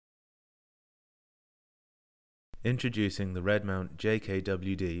Introducing the Redmount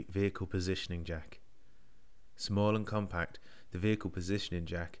JKWD Vehicle Positioning Jack. Small and compact, the Vehicle Positioning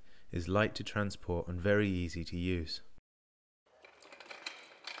Jack is light to transport and very easy to use.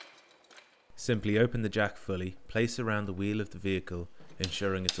 Simply open the jack fully, place around the wheel of the vehicle,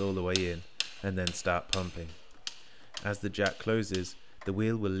 ensuring it's all the way in, and then start pumping. As the jack closes, the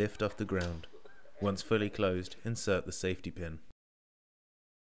wheel will lift off the ground. Once fully closed, insert the safety pin.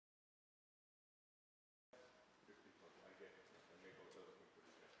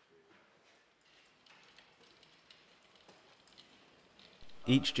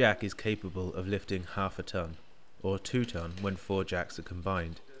 Each jack is capable of lifting half a ton, or 2 ton when 4 jacks are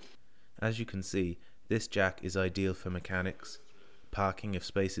combined. As you can see, this jack is ideal for mechanics, parking if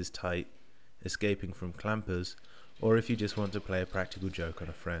space is tight, escaping from clampers, or if you just want to play a practical joke on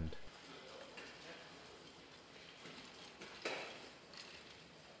a friend.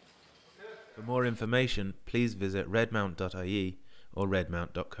 For more information, please visit redmount.ie or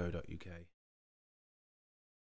redmount.co.uk.